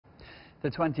The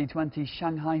 2020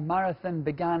 Shanghai Marathon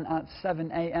began at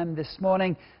 7 a.m. this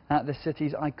morning at the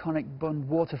city's iconic Bund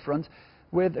waterfront,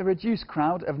 with a reduced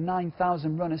crowd of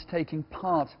 9,000 runners taking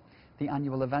part. The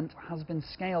annual event has been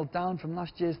scaled down from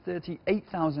last year's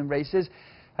 38,000 races,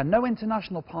 and no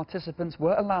international participants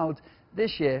were allowed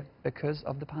this year because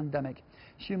of the pandemic.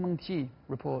 diamondThe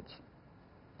reports.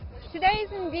 Today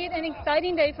is indeed an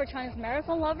exciting day for China's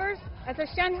marathon lovers, as the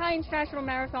Shanghai International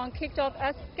Marathon kicked off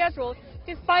as scheduled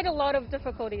despite a lot of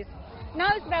difficulties. Now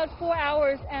it's about 4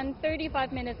 hours and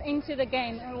 35 minutes into the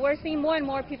game, and we're seeing more and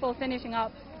more people finishing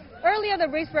up. Earlier, the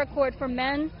race record for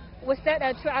men was set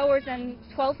at 2 hours and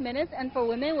 12 minutes, and for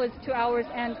women was 2 hours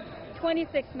and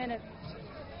 26 minutes.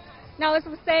 Now, as I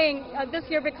was saying, this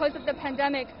year, because of the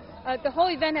pandemic, the whole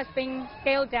event has been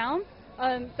scaled down.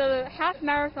 The half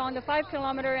marathon, the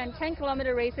 5-kilometer and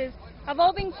 10-kilometer races have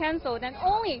all been cancelled, and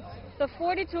only the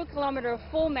 42-kilometer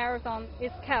full marathon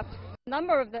is kept. The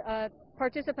number of the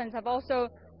participants have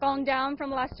also gone down from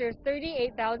last year's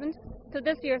 38,000 to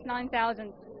this year's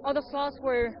 9,000. All the slots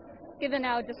were given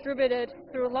out, distributed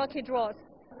through lucky draws.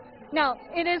 Now,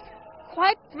 it is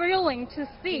quite thrilling to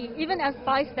see, even as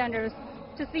bystanders,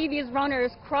 to see these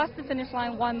runners cross the finish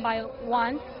line one by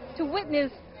one, to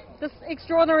witness this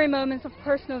extraordinary moments of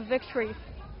personal victory.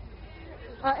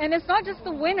 And it's not just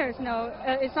the winners, no,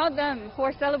 it's not them who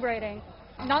are celebrating.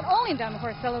 Not only them who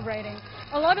are celebrating.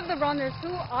 A lot of the runners who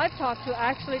I've talked to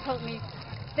actually told me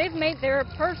they've made their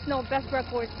personal best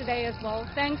records today as well,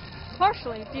 thanks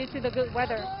partially due to the good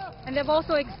weather. And they've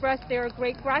also expressed their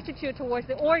great gratitude towards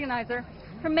the organizer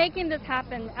for making this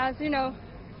happen. As you know,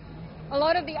 a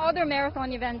lot of the other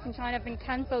marathon events in China have been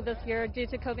cancelled this year due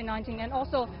to COVID19, and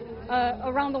also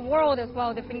around the world as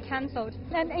well, they've been cancelled.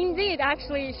 And indeed,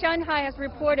 actually, Shanghai has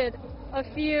reported a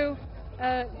few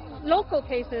local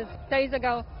cases days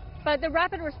ago, but the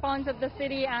rapid response of the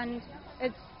city and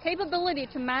its capability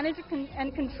to manage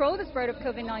and control the spread of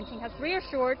COVID-19 has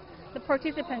reassured the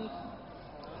participants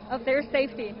of their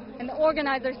safety. And the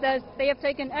organizer says they have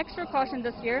taken extra caution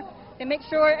this year. They make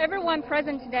sure everyone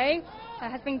present today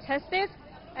has been tested,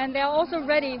 and they are also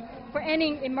ready for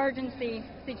any emergency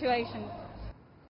situation.